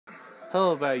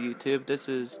Hello there YouTube, this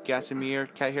is Gasimir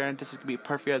Cat here, and this is going to be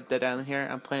Perfect Dead Island here.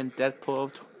 I'm playing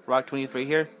Deadpool Rock 23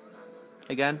 here.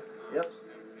 Again. Yep.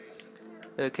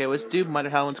 Okay, let's do Mother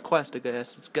Helen's quest, I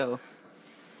guess. Let's go.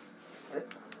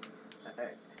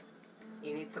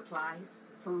 You need supplies,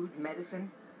 food,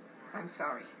 medicine? I'm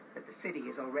sorry, but the city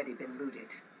has already been looted.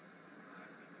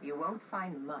 You won't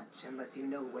find much unless you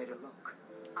know where to look.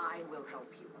 I will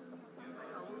help you. But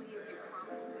only if you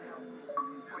promise to help.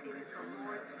 For it is the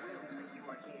Lord's will that you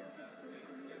are here.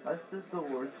 That's just the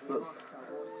Lord's will. Lost our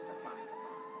water supply.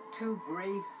 2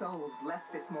 brave souls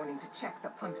left this morning to check the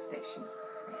pump station.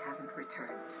 They haven't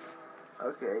returned.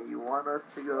 Okay, you want us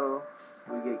to go?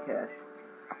 We get cash.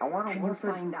 I want to. Can you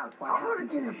find out what I happened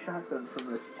want to to get a them? shotgun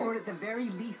from this. Or at the very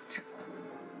least,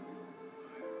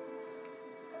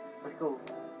 Let's go.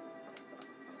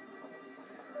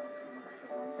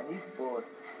 I need bullets.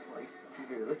 Like,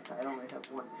 severely. I only have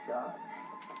 1 shot.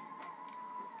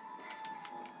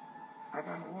 I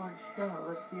got 1 shot.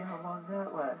 Let's see how long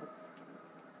that lasts.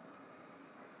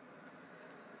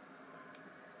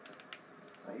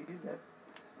 How you do that?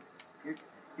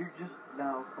 You're just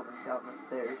now coming down the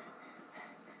stairs.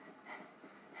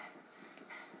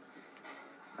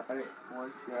 Alright,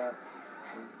 1 shot.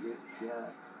 1 good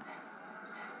shot.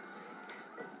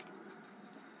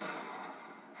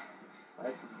 I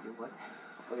didn't do much.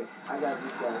 Okay, I got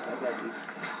these guys. I got these.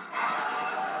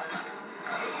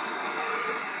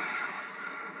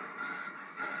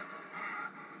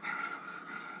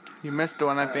 You missed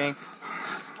one, I think.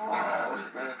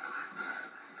 Oh, man.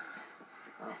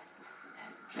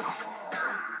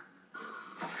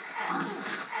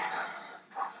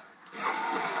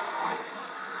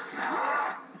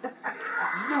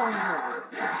 No.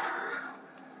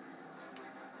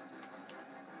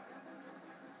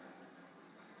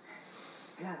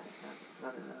 God,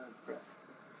 not enough breath.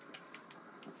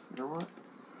 You know what?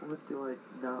 What do I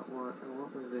not want? I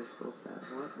want my visual fat.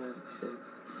 I want my steak.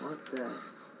 I want that.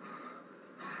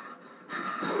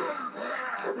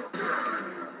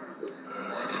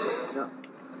 No.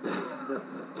 No. No.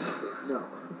 No.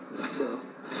 No.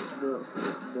 No.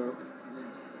 No.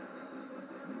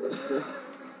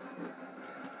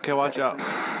 Okay, watch out. You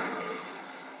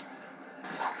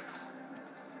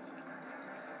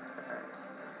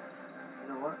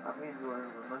know what? I'm going to go in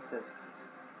with my fist.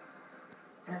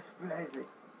 That's crazy.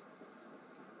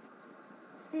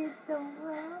 It's so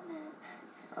wrong.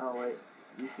 Oh, wait.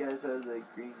 These guys are the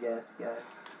green gas guys.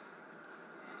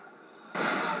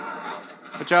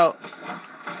 Watch out.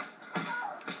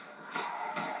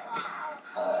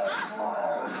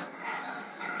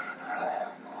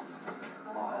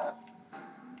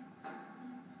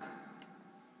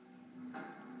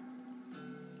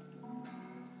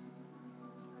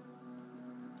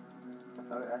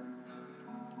 Okay.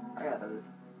 I got others.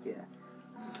 Yeah.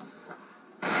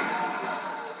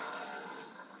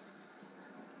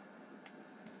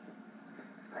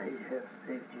 I have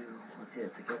saved you. What's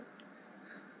it again?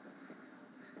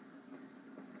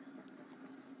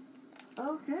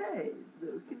 Okay, so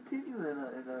continuing in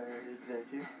our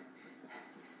adventure.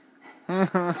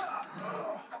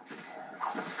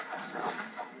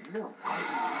 No,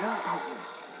 not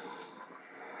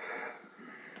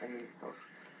I need help.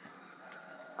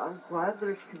 I'm glad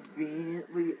there's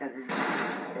conveniently energy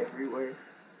everywhere.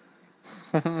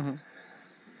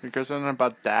 You're concerned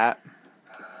about that.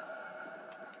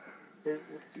 Here's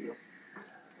the deal.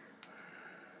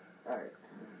 Alright.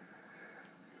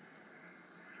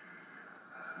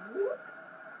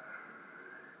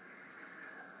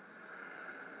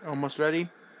 Almost ready?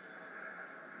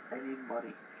 I need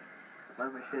money. My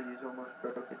machete's almost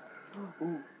broken.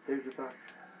 Ooh, there's your box.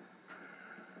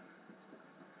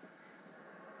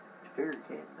 Sugar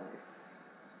cane knife.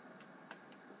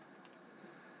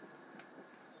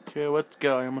 Okay, let's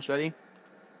go. Are you almost ready?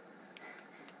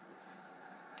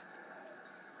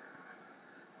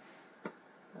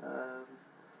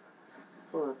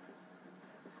 Hold on.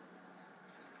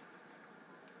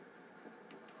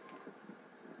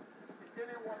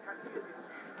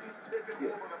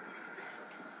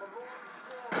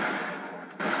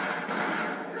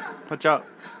 Watch out.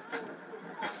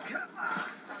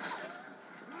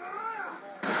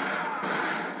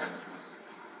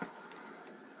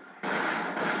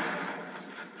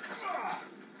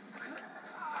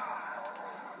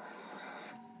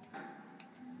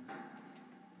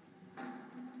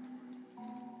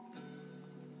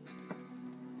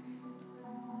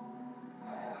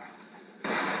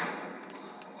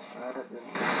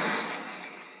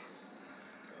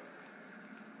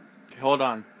 Okay, hold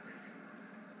on.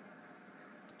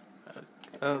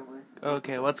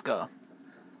 Okay, let's go.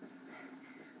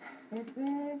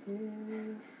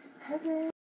 Adventure. Heaven.